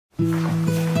Yep,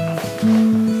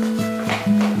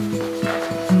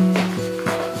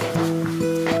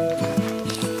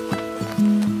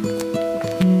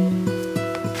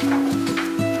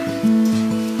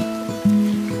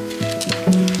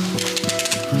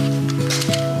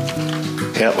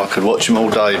 I could watch them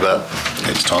all day, but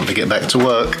it's time to get back to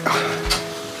work.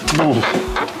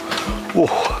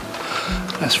 Oh,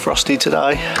 that's frosty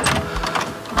today.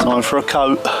 Time for a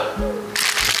coat.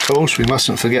 Of course, we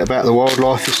mustn't forget about the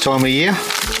wildlife this time of year.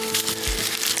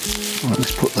 Right,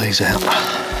 let's put these out.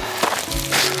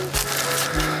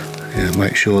 Yeah,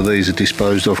 make sure these are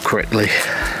disposed of correctly.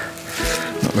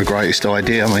 Not the greatest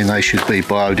idea. I mean, they should be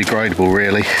biodegradable,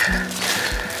 really.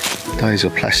 Days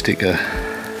of plastic are,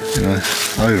 you know,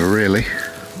 over really.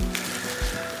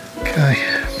 Okay,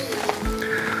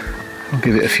 I'll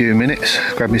give it a few minutes,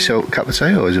 grab myself a cup of tea.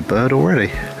 Oh, there's a bird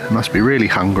already. I must be really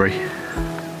hungry.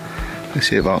 Let's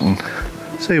see if I can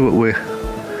see what we're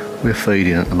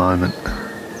feeding at the moment.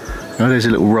 Oh, there's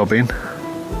a little robin.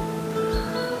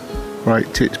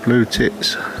 Great tits, blue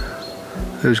tits.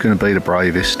 Who's going to be the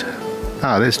bravest?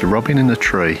 Ah, there's the robin in the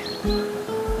tree.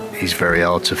 He's very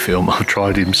hard to film. I've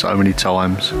tried him so many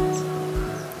times.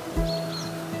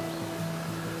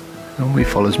 Normally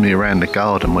follows me around the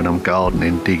garden when I'm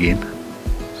gardening, digging.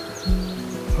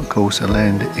 Of course, the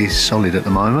land is solid at the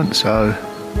moment, so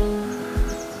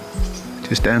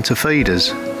just down to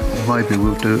feeders. Maybe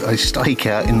we'll do a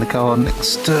stakeout in the garden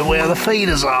next to where the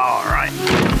feeders are. Right,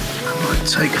 I might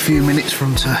take a few minutes for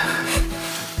them to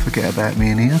forget about me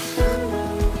in here.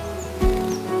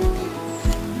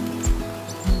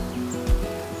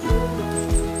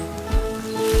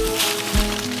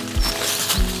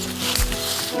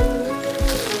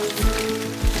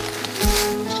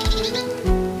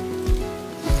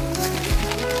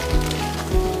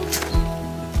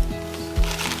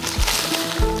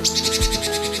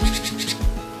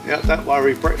 Yep, don't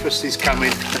worry, breakfast is coming.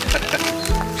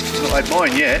 Not had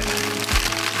mine yet.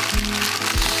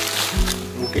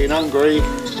 I'm getting hungry.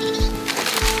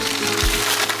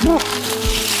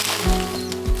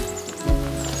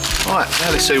 Right,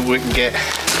 now let's see what we can get.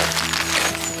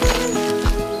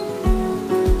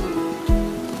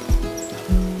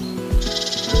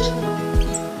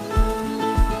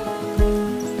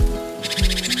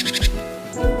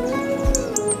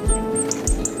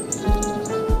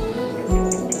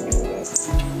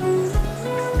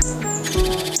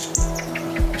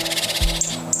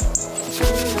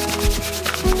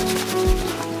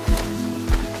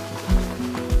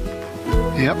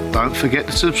 Yep, don't forget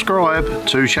to subscribe.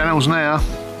 2 channels now.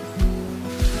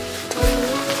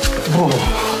 Oh,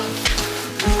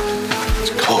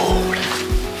 it's cold.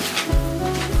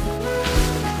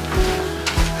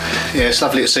 Yeah, it's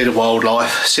lovely to see the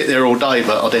wildlife. Sit there all day,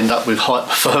 but I'd end up with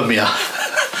hypothermia.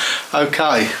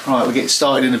 Okay, right, we're getting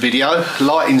started in the video.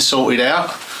 Lighting sorted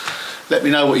out. Let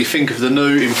me know what you think of the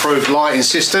new improved lighting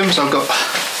systems. I've got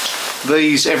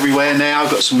these everywhere now. I've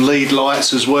got some LED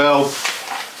lights as well.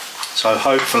 So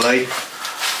hopefully,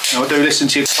 now I do listen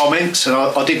to your comments, and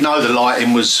I did know the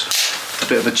lighting was a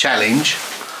bit of a challenge.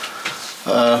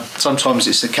 Sometimes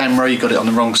it's the camera, you got it on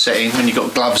the wrong setting. When you've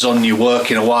got gloves on, you're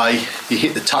working away, you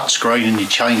hit the touch screen and you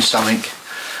change something.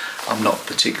 I'm not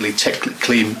particularly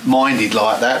technically minded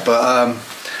like that, but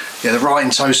yeah, the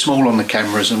writing's so small on the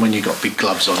cameras, and when you've got big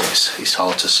gloves on, it's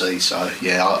hard to see. So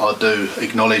yeah, I do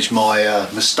acknowledge my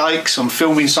mistakes. I'm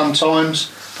filming sometimes,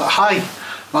 but hey,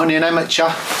 I'm only an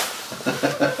amateur.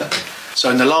 So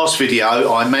in the last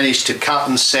video I managed to cut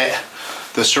and set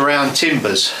the surround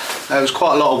timbers. That was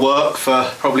quite a lot of work for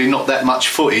probably not that much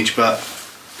footage, but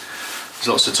there's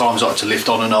lots of times I like to lift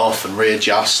on and off and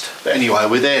readjust. But anyway,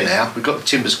 we're there now, we've got the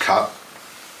timbers cut.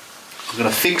 I'm going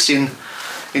to fix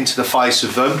into the face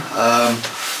of them.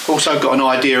 Also got an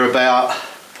idea about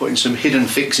putting some hidden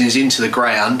fixings into the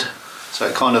ground, so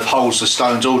it kind of holds the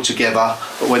stones all together,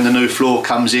 but when the new floor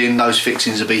comes in, those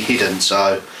fixings will be hidden.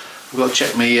 So I've got to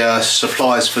check my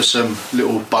supplies for some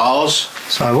little bars.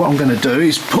 So what I'm going to do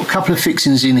is put a couple of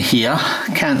fixings in here,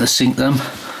 countersink them,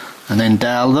 and then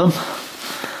dowel them.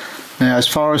 Now, as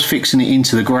far as fixing it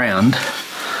into the ground,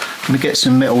 I'm going to get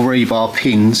some metal rebar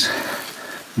pins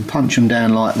and punch them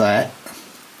down like that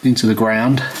into the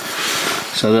ground,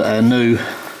 so that our new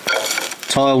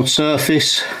tiled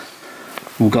surface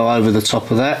will go over the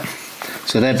top of that,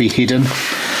 so they'll be hidden.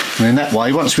 And then that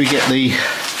way, once we get the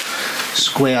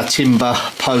square timber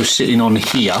post sitting on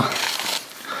here,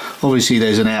 obviously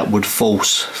there's an outward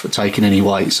force for taking any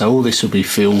weight, so all this will be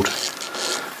filled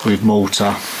with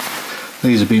mortar.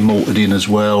 These will be mortared in as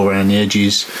well around the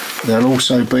edges. There'll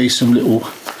also be some little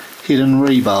hidden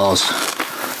rebars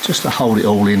just to hold it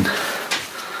all in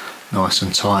nice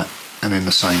and tight. and then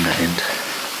the same that end.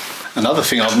 Another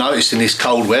thing I've noticed in this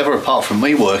cold weather, apart from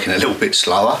me working a little bit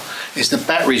slower, is the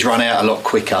batteries run out a lot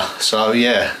quicker. So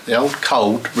yeah, the old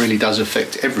cold really does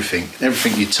affect everything.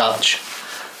 Everything you touch,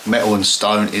 metal and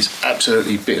stone, is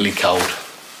absolutely bitterly cold.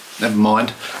 Never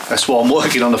mind, that's why I'm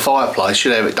working on the fireplace.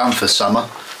 Should have it done for summer.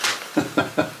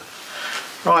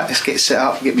 Right, let's get set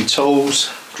up, get my tools,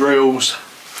 drills,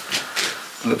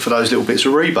 and look for those little bits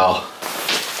of rebar.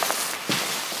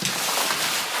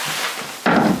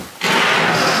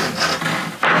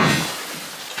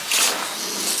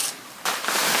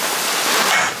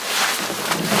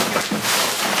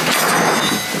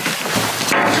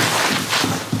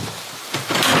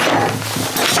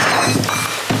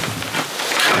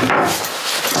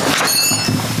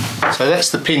 So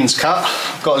that's the pins cut.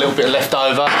 I've got a little bit left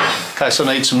over in case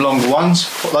I need some longer ones.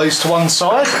 Put those to one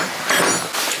side. I'm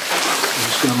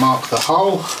just going to mark the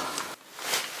hole.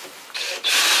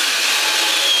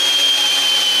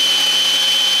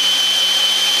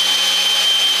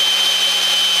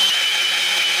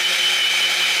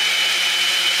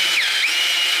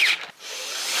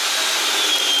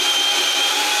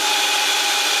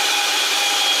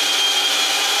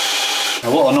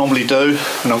 Now what I normally do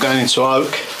when I'm going into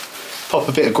oak, pop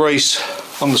a bit of grease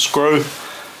on the screw,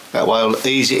 that way I'll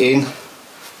ease it in,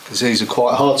 because these are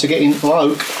quite hard to get into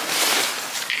oak.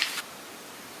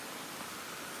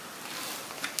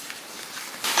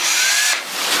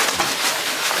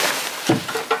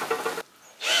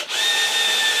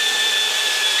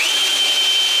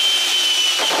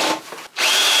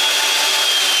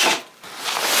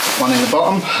 One in the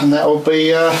bottom, and that will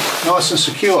be nice and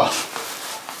secure.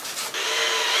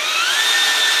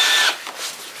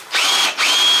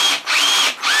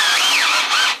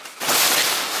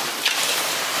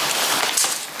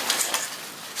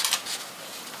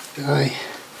 Okay.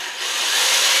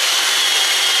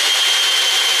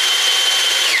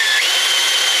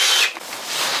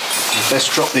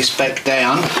 Let's drop this back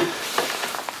down. I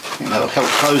think that'll help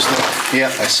close the... Yeah,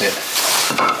 that's it.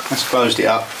 That's closed it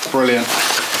up. Brilliant.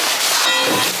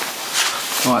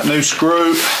 Right, new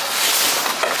screw.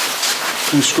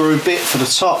 New screw bit for the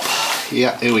top.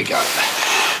 Yeah, here we go.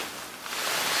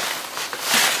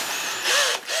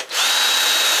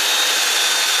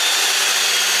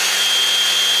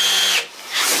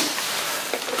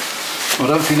 I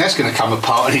don't think that's going to come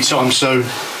apart anytime soon.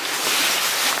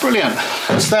 Brilliant,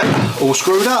 that's that all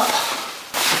screwed up.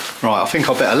 Right, I think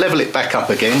I better level it back up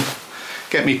again,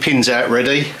 get my pins out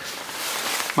ready,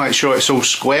 make sure it's all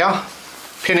square,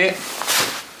 pin it,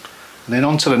 and then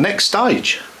on to the next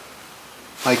stage.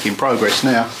 Making progress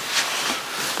now.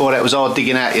 Boy, that was hard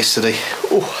digging out yesterday.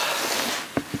 Ooh.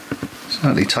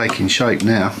 Certainly taking shape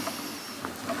now.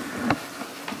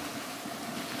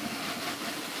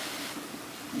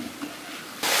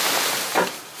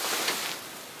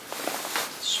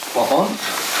 Spot on.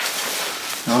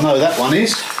 Now I know that one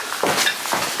is.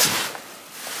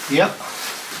 Yep.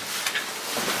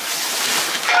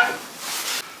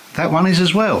 That one is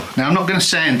as well. Now I'm not going to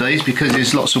sand these because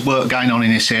there's lots of work going on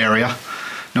in this area.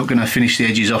 Not going to finish the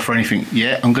edges off or anything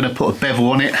yet. I'm going to put a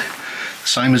bevel on it,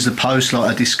 same as the post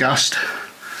like I discussed.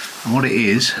 And what it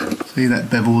is, see that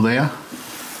bevel there?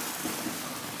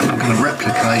 I'm going to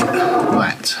replicate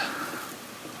that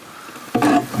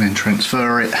and then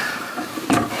transfer it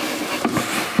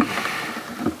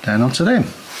down onto them.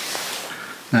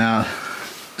 Now,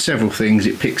 several things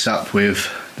it picks up with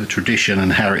the tradition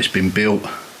and how it's been built,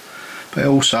 but it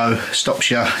also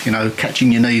stops you,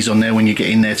 catching your knees on there when you get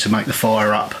in there to make the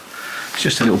fire up. It's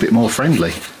just a little bit more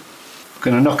friendly. I'm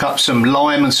going to knock up some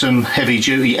lime and some heavy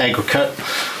duty aggregate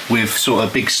with sort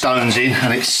of big stones in,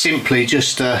 and it's simply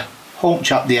just to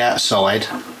haunch up the outside,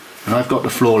 and I've got the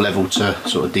floor level to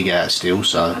sort of dig out still,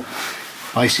 so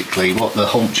basically what the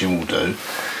haunching will do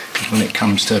is when it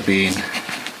comes to being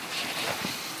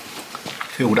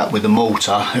filled up with the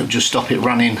mortar, it'll just stop it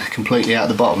running completely out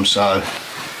the bottom. So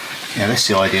yeah, that's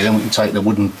the idea. Then we can take the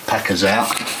wooden packers out,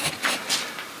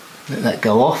 let that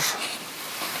go off,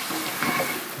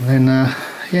 and then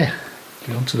yeah,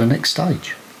 get on to the next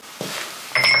stage.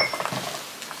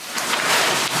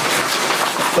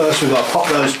 First we've got to pop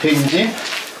those pins in.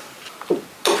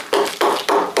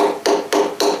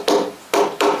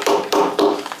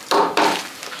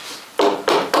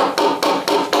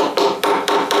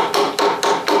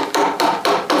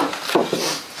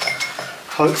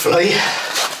 Hopefully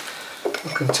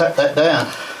I can tap that down.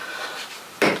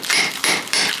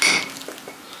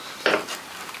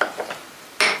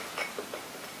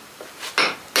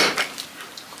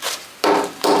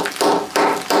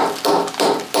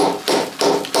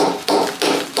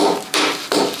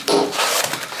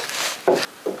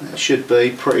 That should be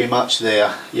pretty much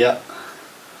there. Yep,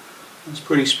 that's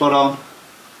pretty spot on.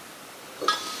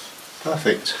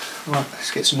 Perfect. Right,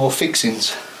 let's get some more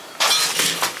fixings.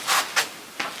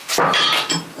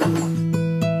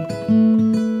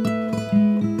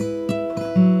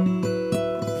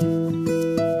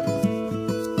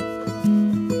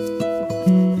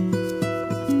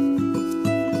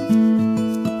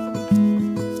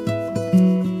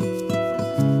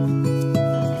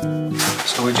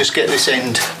 So we just get this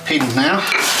end pinned now.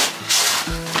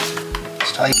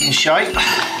 It's taking shape.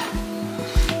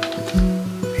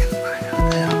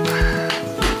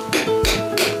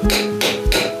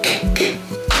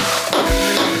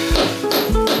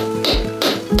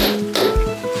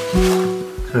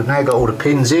 So we've now got all the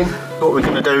pins in. What we're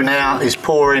going to do now is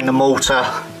pour in the mortar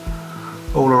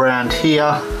all around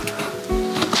here,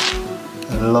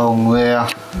 along there,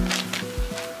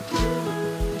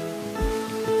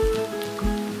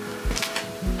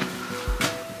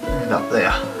 and up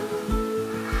there.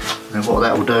 And what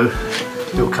that will do,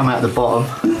 it will come out the bottom,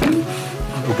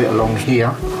 a little bit along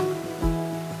here.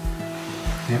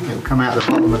 Yep, it will come out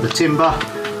the bottom of the timber,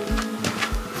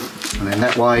 and then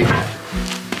that way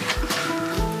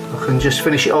I can just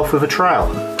finish it off with a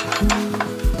trowel.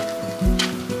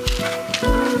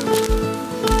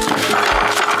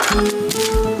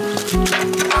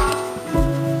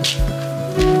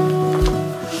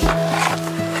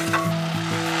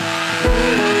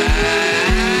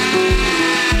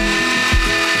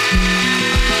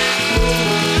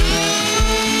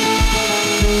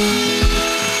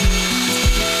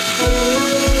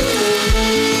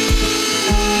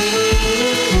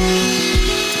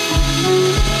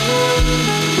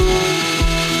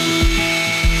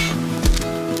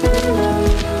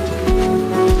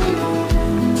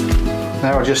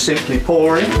 Now I just simply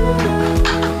pour in.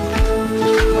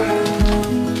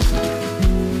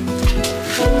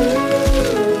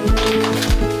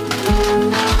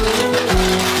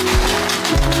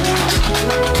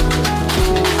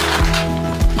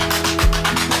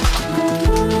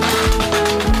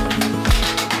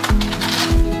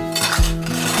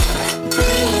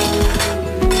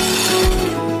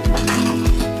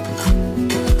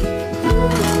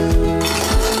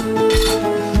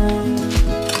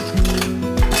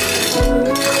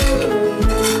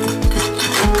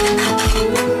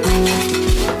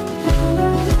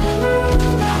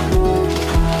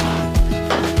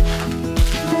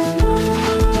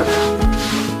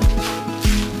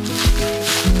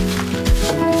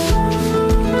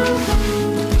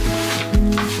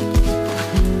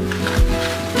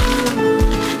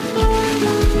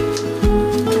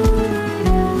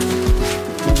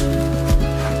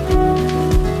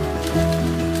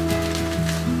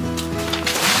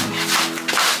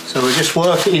 So we just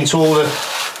work it into all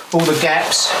the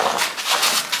gaps.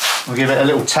 We'll give it a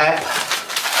little tap.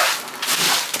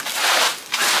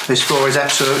 This floor is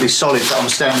absolutely solid that I'm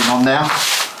standing on now.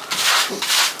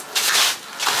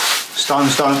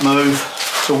 Stones don't move.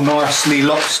 It's all nicely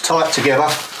locked tight together.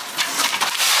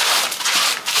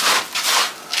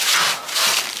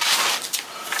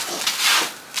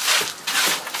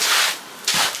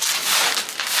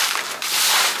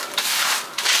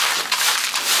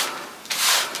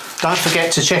 Don't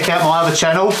forget to check out my other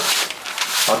channel.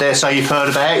 I dare say you've heard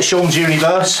about it, Sean's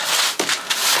Universe.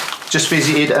 Just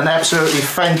visited an absolutely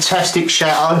fantastic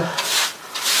chateau.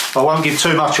 I won't give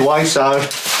too much away, so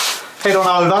head on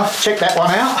over, check that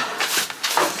one out.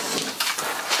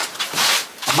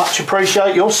 I much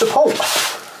appreciate your support.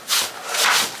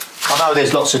 I know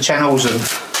there's lots of channels and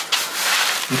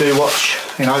you do watch,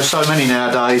 you know, so many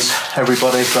nowadays,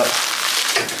 everybody, but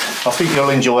I think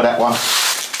you'll enjoy that one.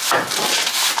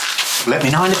 Let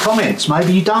me know in the comments,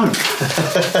 maybe you don't.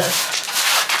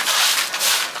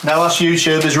 Now us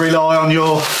YouTubers rely on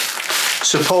your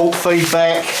support,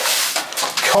 feedback,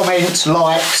 comments,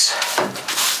 likes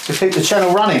to keep the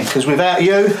channel running, because without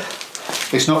you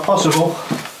it's not possible.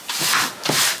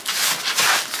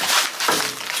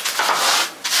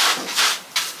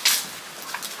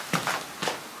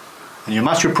 And you're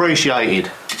much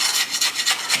appreciated.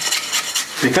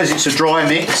 Because it's a dry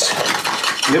mix,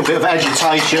 a little bit of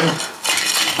agitation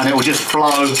and it will just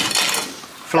flow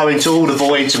into all the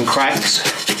voids and cracks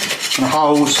and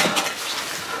holes.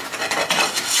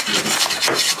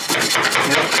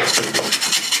 Yep.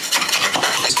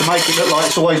 It's to make it look like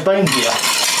it's always been here.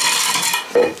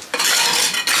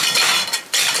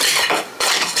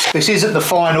 This isn't the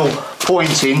final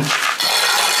pointing,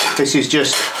 this is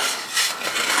just,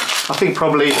 I think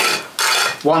probably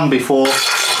one before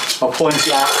I'll point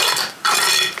it out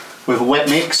with a wet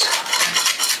mix.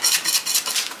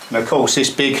 And of course this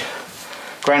big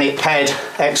granite pad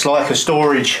acts like a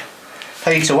storage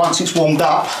heater, once it's warmed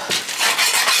up,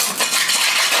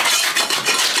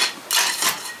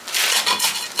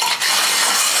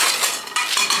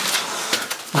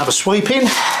 another sweep in.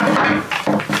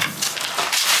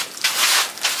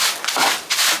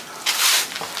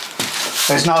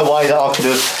 There's no way that I could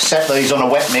have set these on a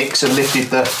wet mix and lifted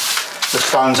the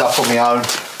stones up on my own.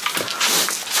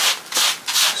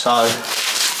 So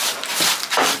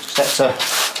just had to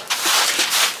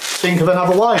think of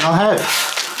another way, and I have.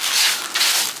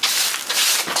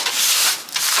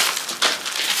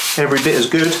 Every bit as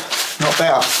good, not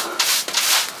better.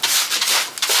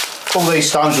 All these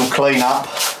stones will clean up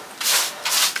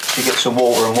if you get some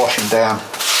water and wash them down.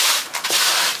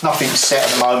 Nothing's set at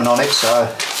the moment on it,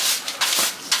 so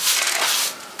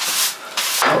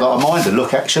not that I mind the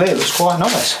look actually, it looks quite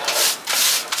nice.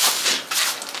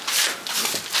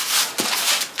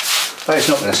 But it's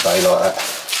not going to stay like that.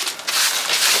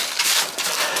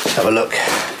 Let's have a look.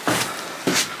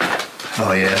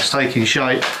 Oh yeah, it's taking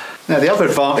shape. Now the other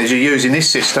advantage of using this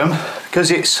system,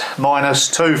 because it's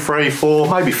 -2, 3, 4,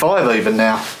 maybe 5 even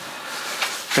now,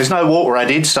 there's no water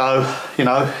added, so you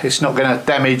know it's not going to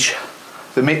damage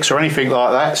the mix or anything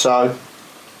like that. So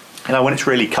you know when it's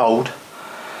really cold,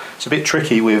 it's a bit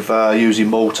tricky with using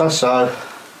mortar. So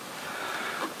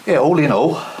yeah, all in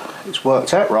all, it's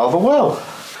worked out rather well.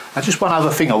 Now just one other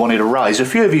thing I wanted to raise. A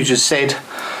few of you just said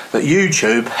that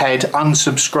YouTube had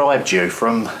unsubscribed you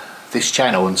from this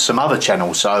channel and some other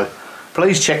channels, so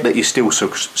please check that you're still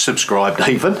subscribed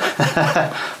even.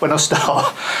 When I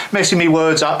start messing me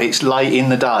words up, it's late in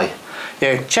the day.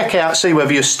 Yeah, check out, see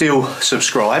whether you're still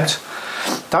subscribed.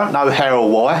 Don't know how or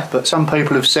why, but some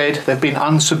people have said they've been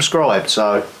unsubscribed,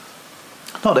 so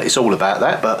not that it's all about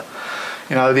that, but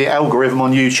you know the algorithm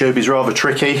on YouTube is rather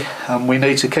tricky and we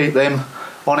need to keep them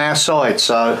on our side.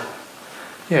 So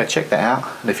yeah, check that out,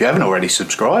 and if you haven't already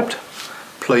subscribed,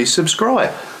 please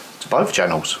subscribe to both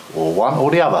channels, or one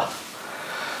or the other.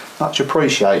 Much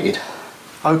appreciated.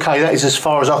 Okay, that is as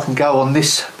far as I can go on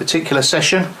this particular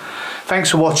session. Thanks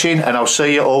for watching, and I'll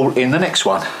see you all in the next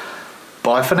one.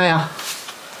 Bye for now.